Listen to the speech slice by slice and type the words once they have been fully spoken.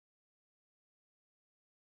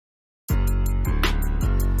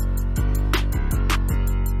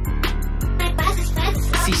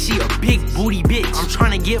booty bitch, I'm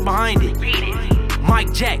tryna get behind it.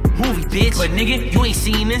 Mike Jack, movie bitch. But nigga, you ain't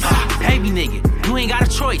seen this. Baby nigga, you ain't got a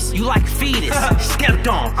choice. You like a fetus. Stepped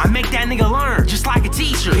on, I make that nigga learn, just like a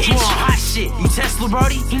teacher. You on hot shit. You test Lil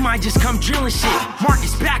Brody, he might just come drilling shit.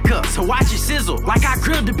 Marcus back up, so watch it sizzle. Like I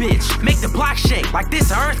grilled the bitch. Make the block shake, like this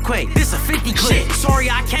a earthquake. This a 50 clip. Sorry,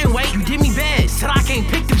 I can't wait. You did me bad, said I can't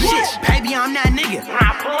pick the bitch. Baby, I'm that nigga. When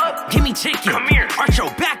I pull up, give me chicken. Come here. Arch your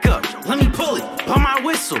back up, let me pull it. Blow my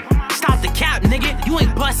whistle. Stop the cap, nigga. You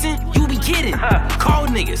ain't bustin', you be kidding. Cold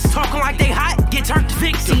niggas, talking like they hot, get turned to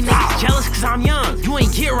victim. See niggas jealous cause I'm young, you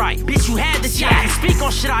ain't get right. Bitch, you had the shot, speak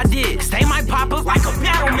on shit I did, cause they might pop up like a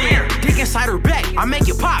battle man. Dick inside her back, I make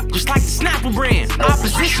it pop, just like the Snapple brand.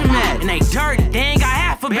 Opposition mad, and they dirty, they ain't got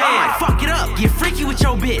half a bag. I might fuck it up, get freaky with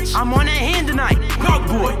your bitch. I'm on that hand tonight, broke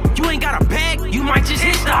boy. You ain't got a bag, you might just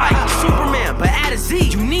hit the height. Superman, but at a Z,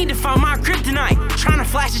 you need to find my kryptonite. Tryna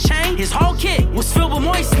flash a chain, his whole kit was filled with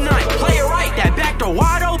moist tonight. Play it right, that back door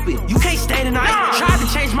wide open. You can't stay tonight. Tried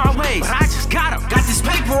to change my ways, but I just got this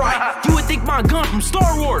paper right. You would think my gun from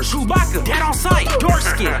Star Wars, Chewbacca, dead on sight, dark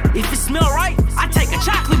skin. If it smell right, I take a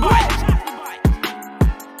chocolate bite.